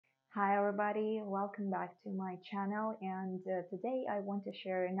Hi everybody, welcome back to my channel and today I want to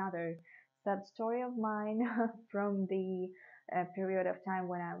share another sad story of mine from the period of time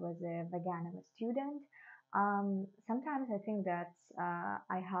when I was a vegan student. Sometimes I think that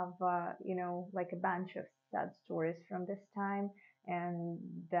I have, like a bunch of sad stories from this time and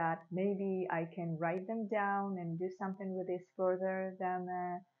that maybe I can write them down and do something with this further than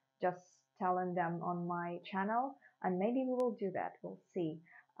just telling them on my channel, and maybe we will do that, we'll see.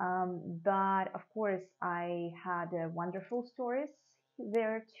 But of course, I had wonderful stories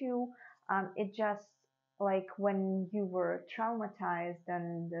there too. It just like when you were traumatized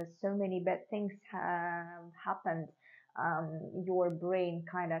and so many bad things have happened, your brain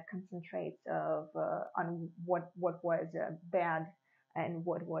kind of concentrates on what was bad and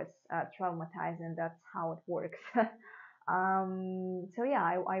what was traumatizing. That's how it works. So yeah,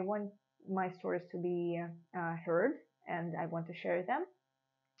 I want my stories to be heard and I want to share them.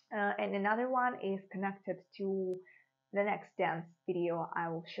 And another one is connected to the next dance video I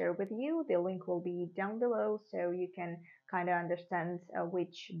will share with you. The link will be down below so you can kind of understand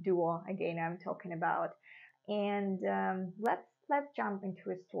which duo again I'm talking about. And let's jump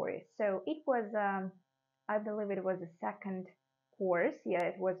into a story. So it was I believe it was the second course. Yeah,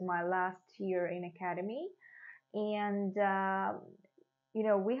 it was my last year in academy, and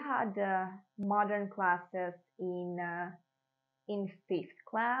we had modern classes in fifth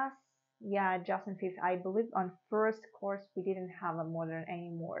class. Yeah, just in fifth. I believe on first course we didn't have a modern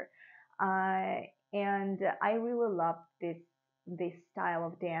anymore. And I really loved this style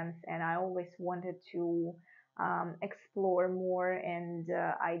of dance, and I always wanted to explore more. And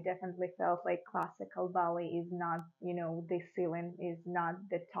I definitely felt like classical ballet is not, the ceiling is not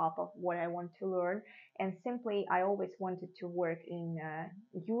the top of what I want to learn. And simply, I always wanted to work in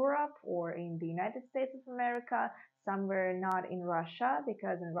Europe or in the United States of America, somewhere not in Russia,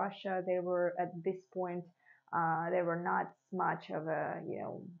 because in Russia they were at this point there were not much of a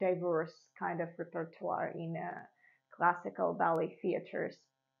diverse kind of repertoire in classical ballet theaters.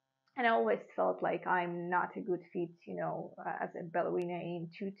 And I always felt like I'm not a good fit, as a ballerina in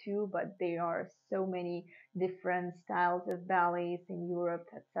tutu, but there are so many different styles of ballets in Europe,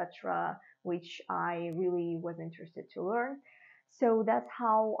 etc., which I really was interested to learn. So that's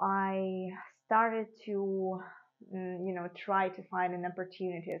how I started to, try to find an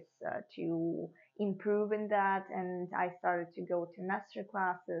opportunities to improve in that. And I started to go to master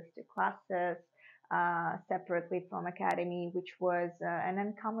classes, to classes, separately from academy, which was an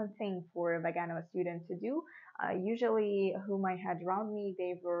uncommon thing for a Vagano student to do. Usually, whom I had around me,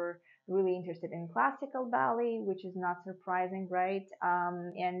 they were really interested in classical ballet, which is not surprising, right?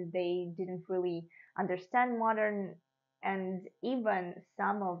 And they didn't really understand modern. And even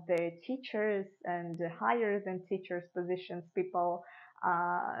some of the teachers and higher than teachers positions, people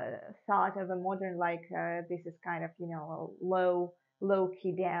thought of a modern like this is kind of a low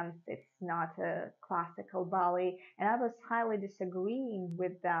key dance. It's not a classical ballet. And I was highly disagreeing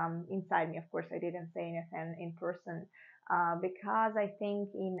with them inside me. Of course, I didn't say anything in person because I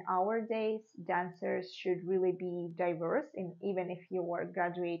think in our days, dancers should really be diverse. In, even if you are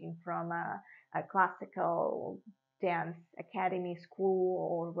graduating from a classical dance academy, school,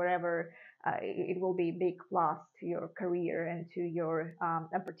 or wherever, it will be a big plus to your career and to your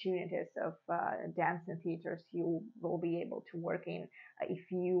opportunities of dance and theaters you will be able to work in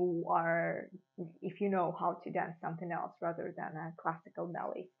if you know how to dance something else rather than classical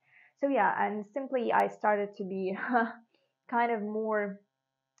ballet. So yeah, and simply I started to be kind of more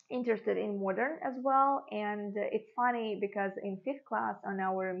interested in modern as well. And it's funny because in fifth class on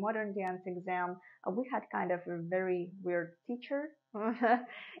our modern dance exam, we had kind of a very weird teacher.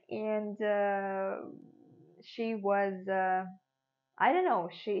 And she was, I don't know,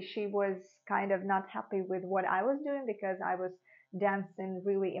 she was kind of not happy with what I was doing because I was dancing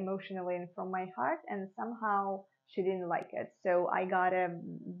really emotionally and from my heart, and somehow she didn't like it. So I got a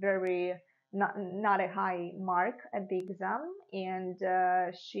very not a high mark at the exam, and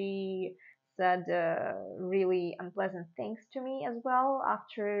she said really unpleasant things to me as well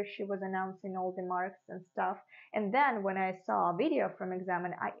after she was announcing all the marks and stuff. And then when I saw a video from exam,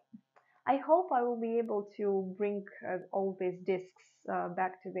 and I hope I will be able to bring all these discs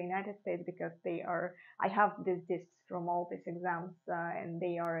back to the United States because I have these discs from all these exams and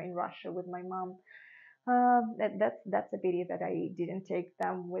they are in Russia with my mom. That's a pity that I didn't take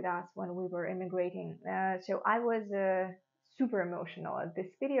them with us when we were immigrating. So I was super emotional at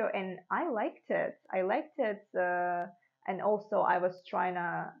this video, and I liked it. I liked it, and also I was trying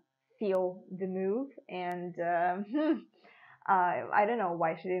to feel the move. And I don't know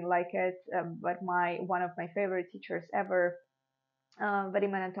why she didn't like it, but my one of my favorite teachers ever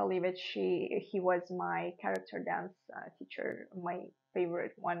Vadim Anatolievich, he was my character dance teacher, my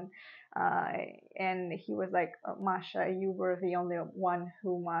favorite one, uh, and he was like, Masha, you were the only one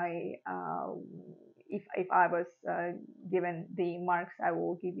whom if I was given the marks, I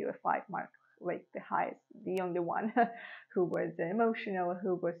will give you a 5 mark, like the highest, the only one who was emotional,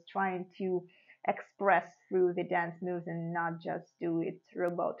 who was trying to express through the dance moves and not just do it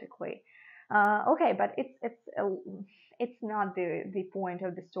robotically. Okay, but it's not the point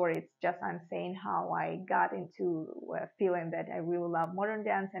of the story. It's just I'm saying how I got into feeling that I really love modern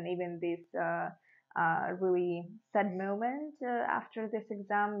dance, and even this really sad moment after this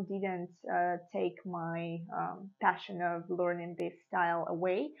exam didn't take my passion of learning this style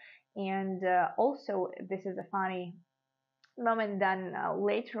away. And also, this is a funny moment. Then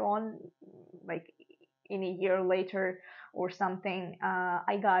later on, like in a year later or something,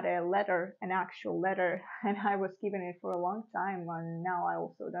 I got a letter, an actual letter, and I was given it for a long time, and now I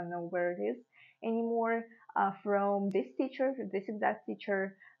also don't know where it is anymore. From this teacher, this exact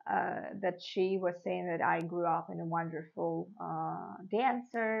teacher, that she was saying that I grew up in a wonderful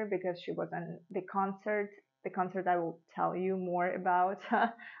dancer because she was on the concert. The concert I will tell you more about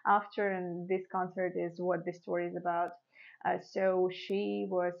after, and this concert is what the story is about. So she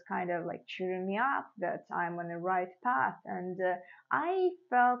was kind of like cheering me up that I'm on the right path. And I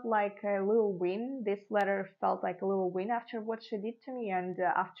felt like a little win. This letter felt like a little win after what she did to me. And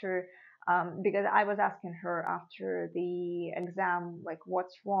after, because I was asking her after the exam, like,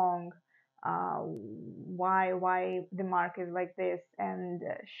 what's wrong? Why the mark is like this? And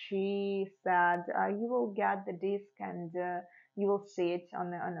she said, you will get the disc and you will see it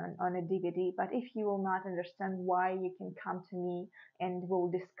on a DVD. But if you will not understand why, you can come to me and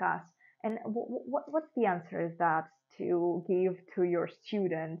we'll discuss. And what's the answer is that to give to your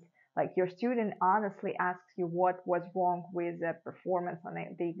student? Like your student honestly asks you what was wrong with the performance on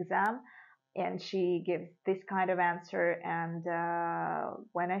the exam, and she gives this kind of answer. And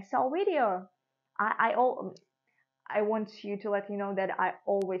when I saw video, I want you to let you know that I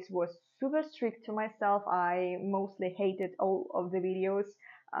always was super strict to myself. I mostly hated all of the videos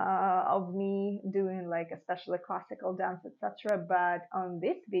of me doing like especially classical dance, etc. But on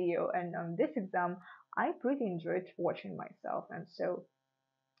this video and on this exam, I pretty enjoyed watching myself. And so,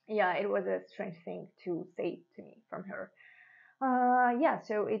 yeah, it was a strange thing to say to me from her. Yeah,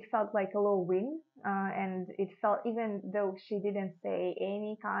 so it felt like a little win, and it felt, even though she didn't say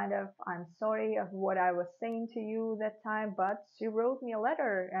any kind of "I'm sorry" of what I was saying to you that time, but she wrote me a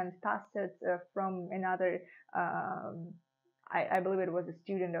letter and passed it from another. Um, I believe it was a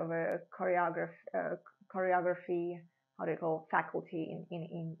student of a choreography, how do you call, faculty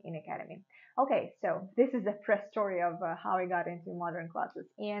in academy. Okay, so this is a press story of how I got into modern classes,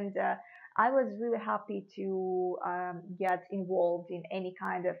 and I was really happy to get involved in any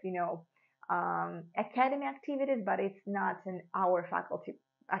kind of, academy activities, but it's not in our faculty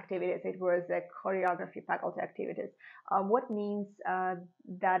activities. It was a choreography faculty activities. What means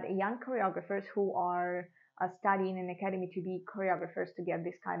that young choreographers who are studying in academy to be choreographers to get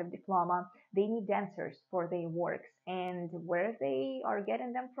this kind of diploma, they need dancers for their works. And where they are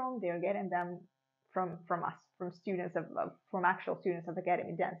getting them from? They are getting them from us, from students from actual students of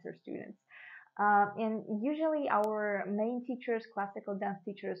academy, dancer students. And usually our main teachers, classical dance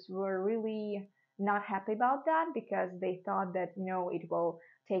teachers, were really not happy about that because they thought that, it will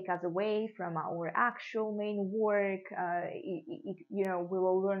take us away from our actual main work. We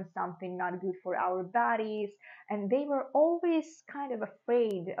will learn something not good for our bodies. And they were always kind of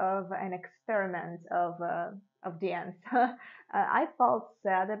afraid of an experiment of dance. I felt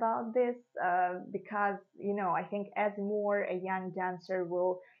sad about this because, I think as more a young dancer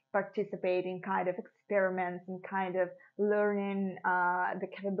will participate in kind of experiments and kind of learning the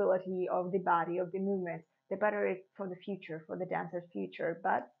capability of the body, of the movement, the better it for the future, for the dancer's future.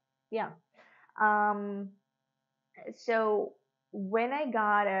 But yeah, um, so when I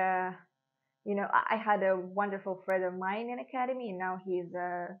got I had a wonderful friend of mine in academy, and now he's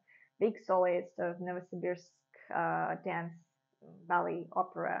a big soloist of Novosibirsk dance, ballet,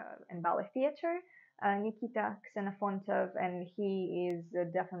 opera, and ballet theater. Nikita Xenofontov, and he is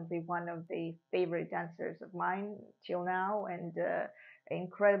definitely one of the favorite dancers of mine till now, and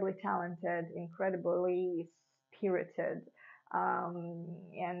incredibly talented, incredibly spirited,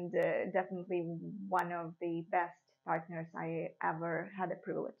 and definitely one of the best partners I ever had a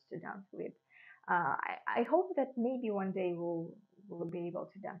privilege to dance with. I hope that maybe one day we'll be able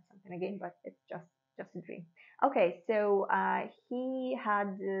to dance something again, but it's just a dream. Okay, so he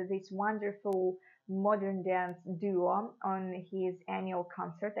had this wonderful modern dance duo on his annual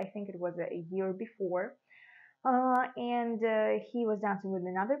concert. I think it was a year before. And he was dancing with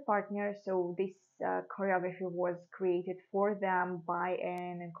another partner. So this choreography was created for them by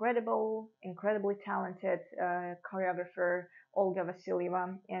an incredibly talented choreographer, Olga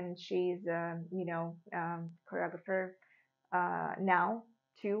Vasilyeva, and she's choreographer now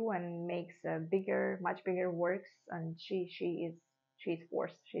too, and makes much bigger works. And she's a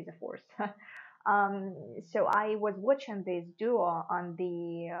force. um, so I was watching this duo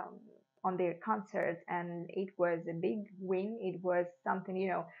on their concert, and it was a big win. It was something,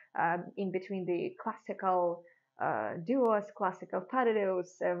 in between the classical duos, classical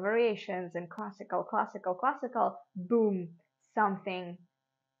paradiddles, variations, and classical. Boom, something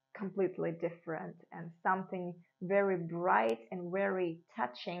completely different and something very bright and very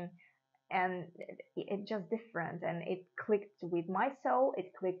touching, and it just different, and it clicked with my soul.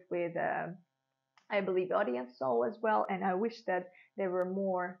 It clicked with I believe audience soul as well, and I wish that there were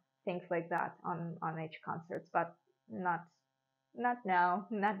more things like that on H concerts, but not not now.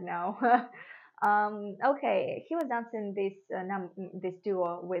 Okay, he was dancing this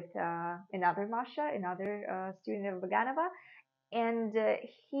duo with another Masha, another student of Vaganova, and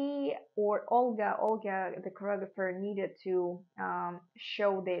he or Olga, the choreographer, needed to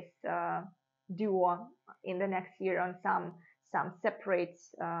show this duo in the next year on some separate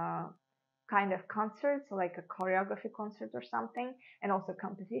kind of concerts, like a choreography concert or something, and also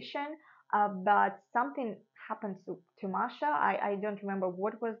competition. But something happened to Masha. I don't remember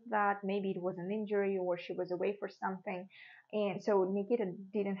what was that. Maybe it was an injury or she was away for something. And so Nikita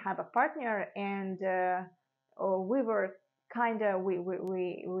didn't have a partner, and we were kind of we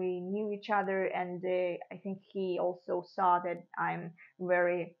knew each other, and I think he also saw that I'm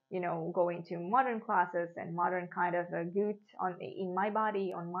very going to modern classes and modern kind of good on in my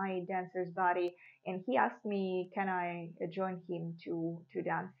body, on my dancer's body, and he asked me can I join him to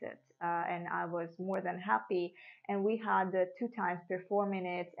dance it, and I was more than happy, and we had 2 times per 4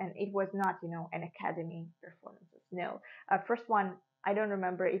 minutes, and it was not an academy performances, no. First one, I don't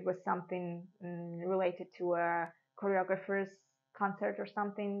remember, it was something related to a choreographers concert or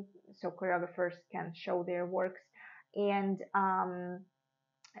something, so choreographers can show their works, and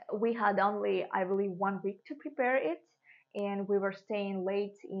we had only, I believe, 1 week to prepare it, and we were staying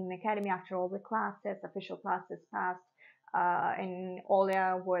late in the academy after all the classes, official classes passed. And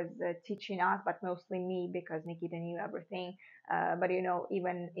Olia was teaching us, but mostly me because Nikita knew everything. But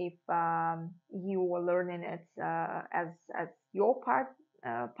even if you were learning it as your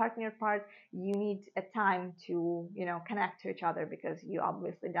partner part, you need a time to connect to each other because you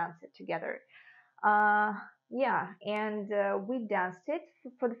obviously dance it together. Uh, yeah, and we danced it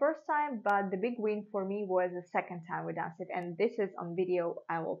for the first time, but the big win for me was the second time we danced it, and this is on video.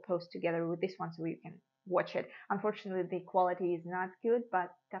 I will post together with this one so you can watch it. Unfortunately, the quality is not good, but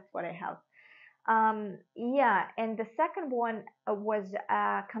that's what I have. Yeah, and the second one was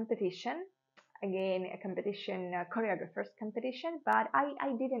a competition. Again, a competition, choreographers competition, but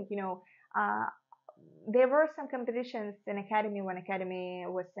I didn't, uh, there were some competitions in academy when academy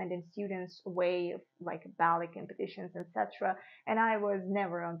was sending students away, like ballet competitions, etc. And I was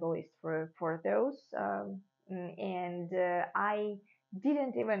never on the list for those. And I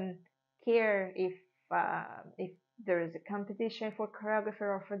didn't even care if there is a competition for choreographer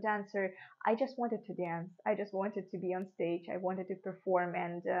or for dancer. I just wanted to dance. I just wanted to be on stage. I wanted to perform,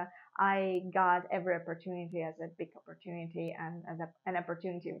 and I got every opportunity as a big opportunity and as an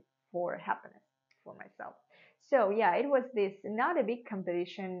opportunity for happiness for myself. So yeah, it was this not a big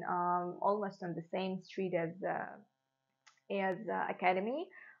competition, almost on the same street as Academy,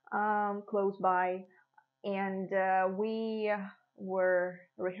 close by, and we were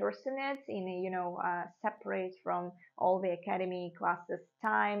rehearsing it in separate from all the Academy classes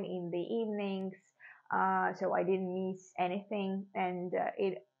time in the evenings. So I didn't miss anything, and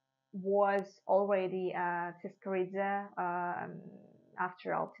it was already Tsiskaridze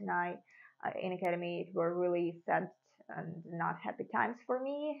after all tonight in academy. It were really sad and not happy times for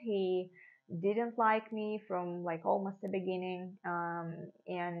me. He didn't like me from like almost the beginning,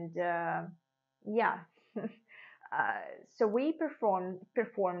 and yeah. So we performed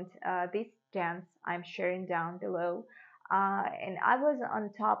this dance I'm sharing down below, and I was on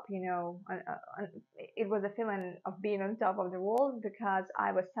top. It was a feeling of being on top of the world because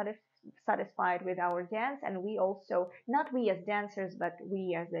I was satisfied with our dance, and we also, not we as dancers, but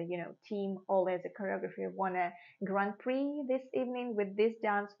we as a team, all as a choreographer, won a Grand Prix this evening with this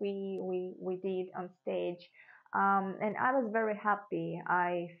dance we did on stage. And I was very happy.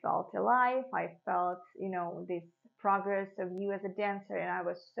 I felt alive. I felt, this progress of you as a dancer, and I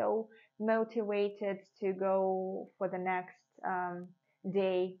was so motivated to go for the next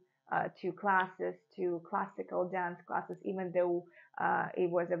day to classes, to classical dance classes, even though it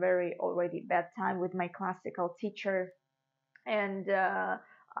was a very already bad time with my classical teacher. And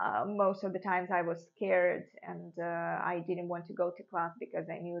most of the times I was scared, and I didn't want to go to class because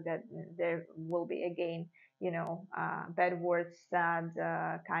I knew that there will be again, bad words said,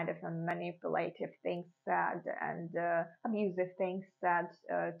 kind of a manipulative things said, and abusive things said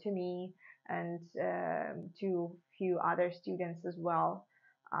to me and to few other students as well.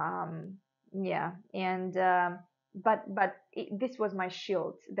 Um, yeah, and this was my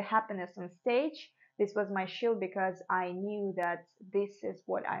shield, the happiness on stage. This was my shield because I knew that this is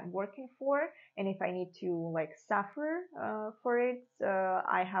what I'm working for, and if I need to like suffer for it,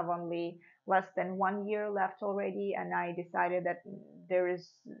 I have only less than 1 year left already, and I decided that there is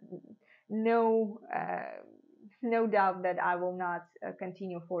no no doubt that I will not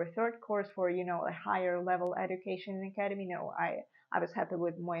continue for a third course for a higher level education in academy. No, I was happy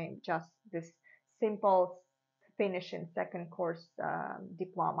with my just this simple finish in second course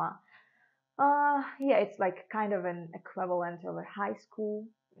diploma. Yeah, it's like kind of an equivalent of a high school.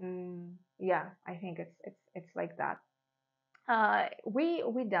 Yeah, I think it's like that. We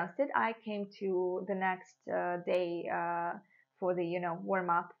danced it. I came to the next day for the warm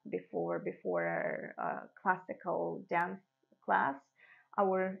up before classical dance class,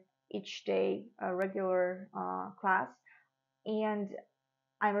 our each day regular class, and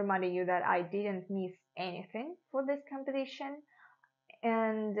I'm reminding you that I didn't miss anything for this competition.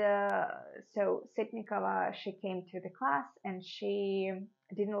 And so Sitnikova, she came to the class and she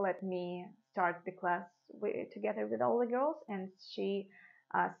didn't let me start the class together with all the girls. And she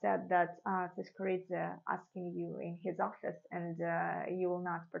said that Tsiskaridze asking you in his office, and you will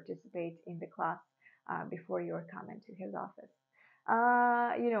not participate in the class before you're coming to his office.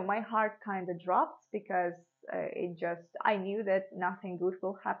 My heart kind of dropped because I knew that nothing good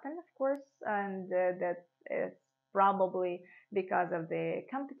will happen, of course, and that it's probably because of the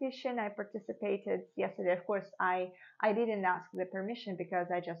competition I participated yesterday. Of course, I didn't ask the permission because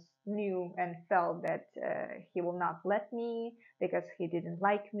I just knew and felt that he will not let me because he didn't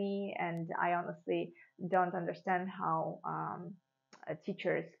like me, and I honestly don't understand how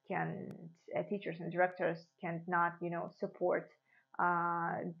teachers and directors cannot support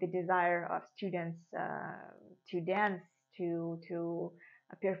the desire of students to dance, to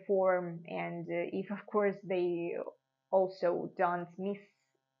perform, and if of course they also don't miss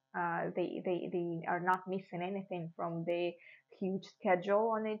they are not missing anything from the huge schedule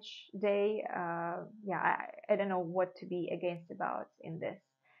on each day. Yeah, I don't know what to be against about in this,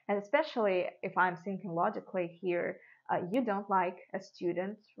 and especially if I'm thinking logically here. You don't like a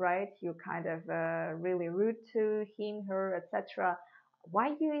student, right? You kind of really rude to him, her, etc.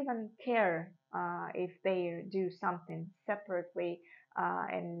 Why you even care if they do something separately,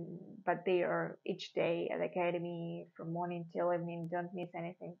 and but they are each day at the academy from morning till evening, don't miss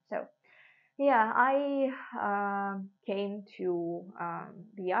anything. So yeah, I came to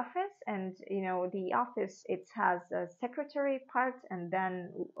the office, and the office, it has a secretary part, and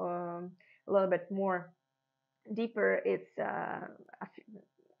then a little bit more deeper, it's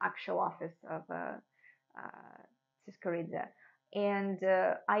actual office of Tsiskaridze. And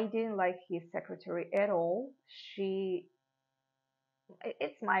I didn't like his secretary at all.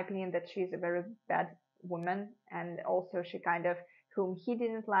 It's my opinion that she's a very bad woman, and also she kind of, whom he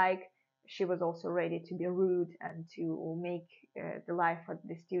didn't like, she was also ready to be rude and to make the life of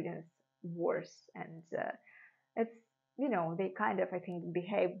the students worse. And it's, they kind of, I think,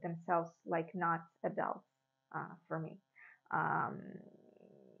 behave themselves like not adults for me. Um,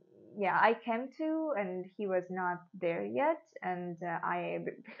 yeah, I came to, and he was not there yet, and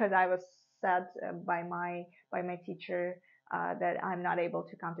because I was sad by my teacher that I'm not able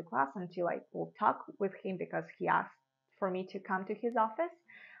to come to class until I will talk with him because he asked for me to come to his office.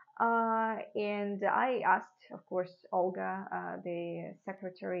 And I asked, of course, Olga, the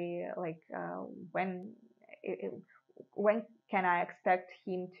secretary, like when can I expect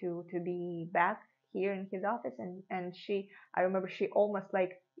him to be back here in his office? And I remember she almost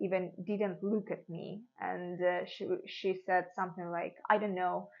like even didn't look at me, and she said something like, I don't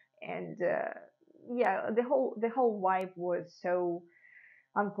know. And yeah, the whole vibe was so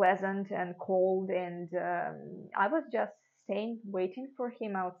unpleasant and cold, and I was just staying waiting for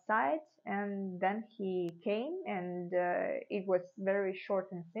him outside, and then he came, and it was very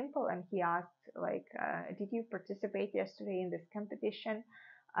short and simple, and he asked like, did you participate yesterday in this competition?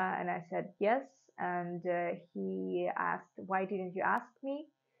 And I said yes, and he asked, why didn't you ask me?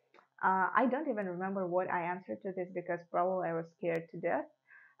 I don't even remember what I answered to this because probably I was scared to death.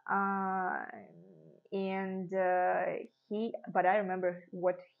 uh, and but I remember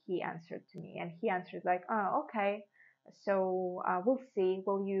what he answered to me, and he answered like, "Oh, okay. So we'll see.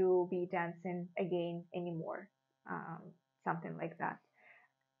 Will you be dancing again anymore?" Um, Something like that.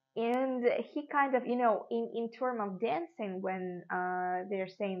 And he kind of, in term of dancing, when they're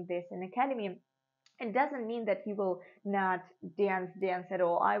saying this in academy, it doesn't mean that you will not dance at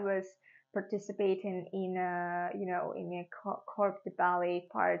all. I was participating in a corps de ballet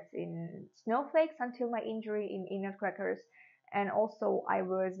part in Snowflakes until my injury in Nutcrackers, and also I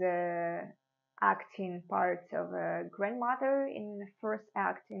was acting part of a grandmother in the first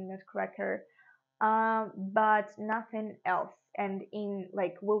act in Nutcracker, but nothing else. And in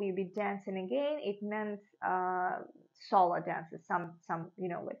like, will you be dancing again? It meant solo dances, some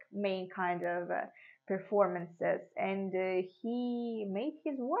like main kind of performances. And he made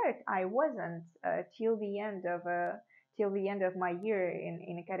his word. I wasn't till the end of my year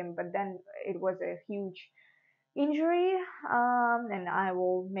in academy. But then it was a huge injury, and I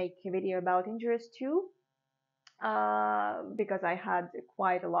will make a video about injuries too, because I had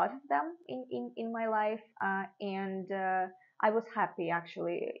quite a lot of them in my life, and I was happy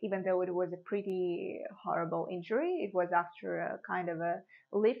actually, even though it was a pretty horrible injury. It was after a kind of a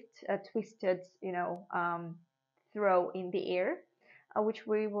lift, a twisted, throw in the air, which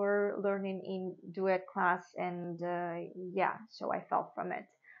we were learning in duet class, and yeah, so I fell from it,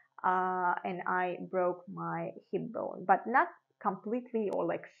 and I broke my hip bone, but not completely or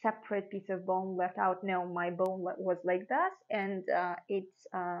like separate piece of bone left out. No, my bone was like that, and it's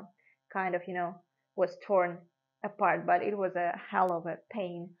kind of was torn apart, but it was a hell of a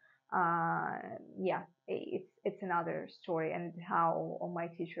pain. Yeah, it's another story, and how my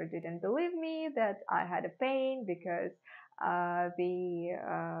teacher didn't believe me that I had a pain, because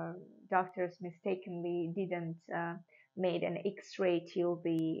the doctors mistakenly didn't made an X-ray till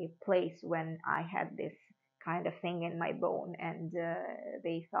the place when I had this kind of thing in my bone, and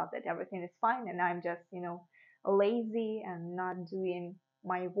they thought that everything is fine, and I'm just lazy and not doing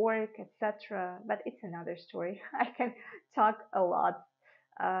my work, etc. But it's another story. I can talk a lot,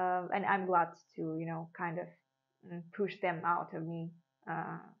 and I'm glad to kind of push them out of me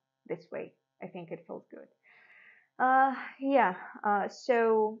uh, this way. I think it feels good. Yeah.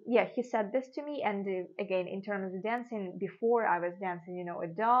 So yeah, he said this to me, and again, in terms of dancing, before I was dancing, a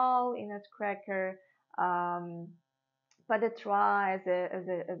doll in a cracker, um, Padatra as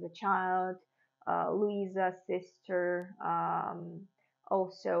a child, Louisa's sister.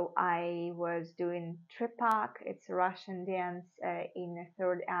 Also, I was doing Tripak. It's a Russian dance in a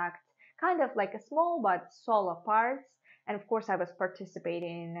third act, kind of like a small but solo parts. And of course, I was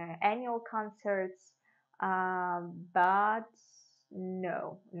participating in annual concerts, but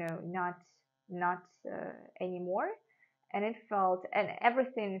no, not anymore. And it felt, and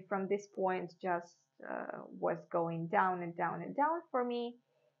everything from this point just was going down and down and down for me.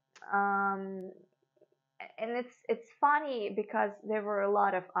 Um, and it's funny because there were a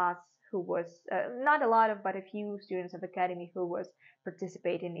lot of us who was not a lot of, but a few students of academy who was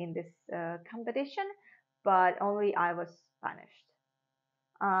participating in this competition, but only I was punished.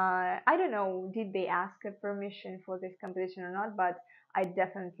 I don't know, did they ask a permission for this competition or not, but I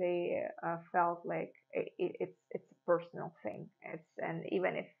definitely felt like it's a personal thing. And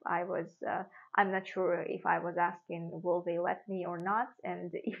even if I was, I'm not sure if I was asking, will they let me or not?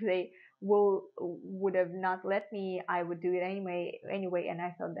 And if they would have not let me, I would do it anyway. And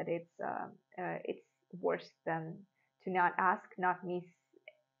I thought that it's worse than to not ask, not miss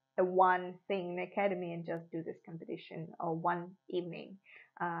a one thing in academy and just do this competition or one evening.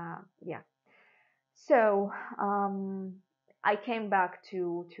 Yeah. So I came back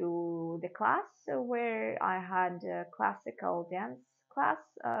to the class where I had a classical dance class,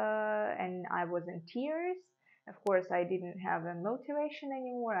 and I was in tears. Of course, I didn't have a motivation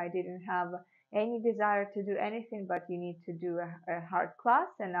anymore. I didn't have any desire to do anything, but you need to do a hard class,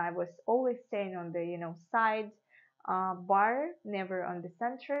 and I was always staying on the side bar, never on the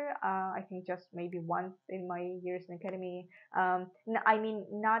center. I think just maybe once in my years in academy. I mean,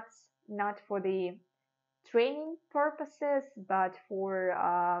 not for the training purposes, but for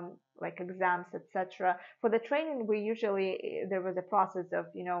like exams, etc. For the training, we usually there was a process of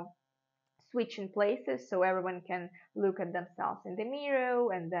switching places so everyone can look at themselves in the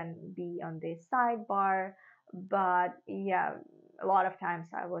mirror and then be on the sidebar. But yeah, a lot of times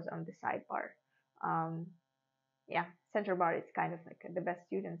I was on the sidebar. Um, yeah, center bar is kind of like the best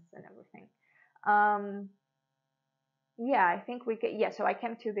students and everything. Um, yeah, I think we could. Yeah, so I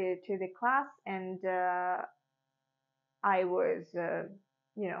came to the class, and I was,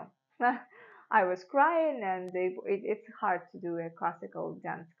 you know, I was crying, and it's hard to do a classical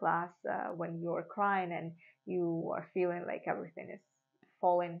dance class when you're crying and you are feeling like everything is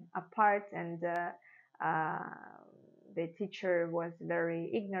falling apart, and the teacher was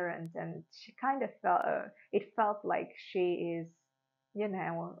very ignorant, and she kind of felt it felt like she is, you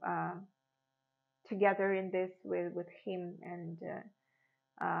know, together in this with him, and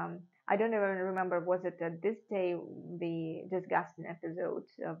I don't even remember, was it this day, the disgusting episode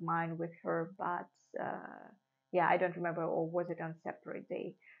of mine with her, but yeah, I don't remember, or was it on separate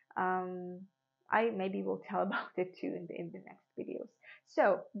day? Um, I maybe will tell about it too in the next videos.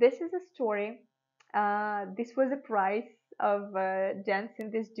 So this is a story. This was a price of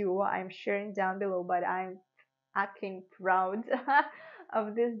dancing this duo. I'm sharing down below, but I'm acting proud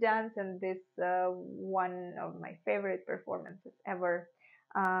of this dance, and this one of my favorite performances ever.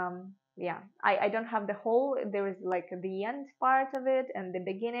 Yeah, I don't have the whole, there is like the end part of it and the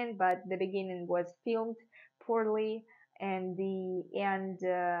beginning, but the beginning was filmed poorly, and the end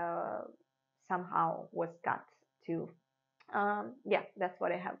somehow was cut too. Yeah, that's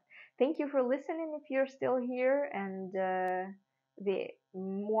what I have. Thank you for listening if you're still here. And the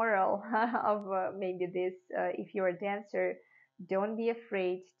moral of maybe this, if you're a dancer, don't be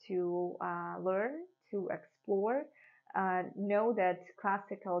afraid to learn, to explore. Know that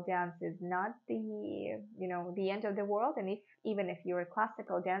classical dance is not the, the end of the world, and if even if you're a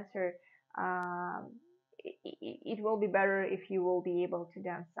classical dancer, um, it will be better if you will be able to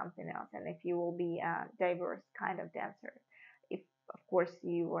dance something else, and if you will be a diverse kind of dancer, if of course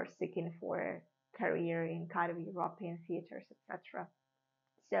you are seeking for a career in kind of European theaters, etc.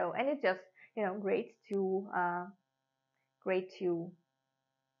 So, and it's just, great to,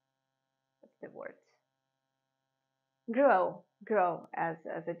 what's the word, grow as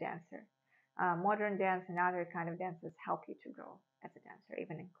a dancer. Modern dance and other kind of dances help you to grow as a dancer,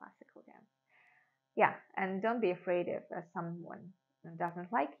 even in classical dance. Yeah, and don't be afraid if someone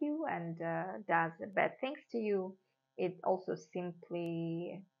doesn't like you and does bad things to you. It also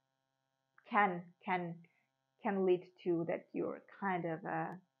simply can can can lead to that you're kind of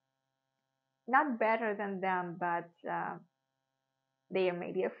not better than them, but they are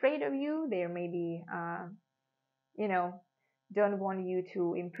maybe afraid of you. They are maybe you know don't want you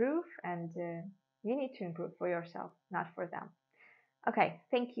to improve, and you need to improve for yourself, not for them. Okay,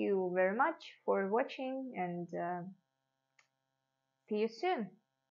 thank you very much for watching, and see you soon.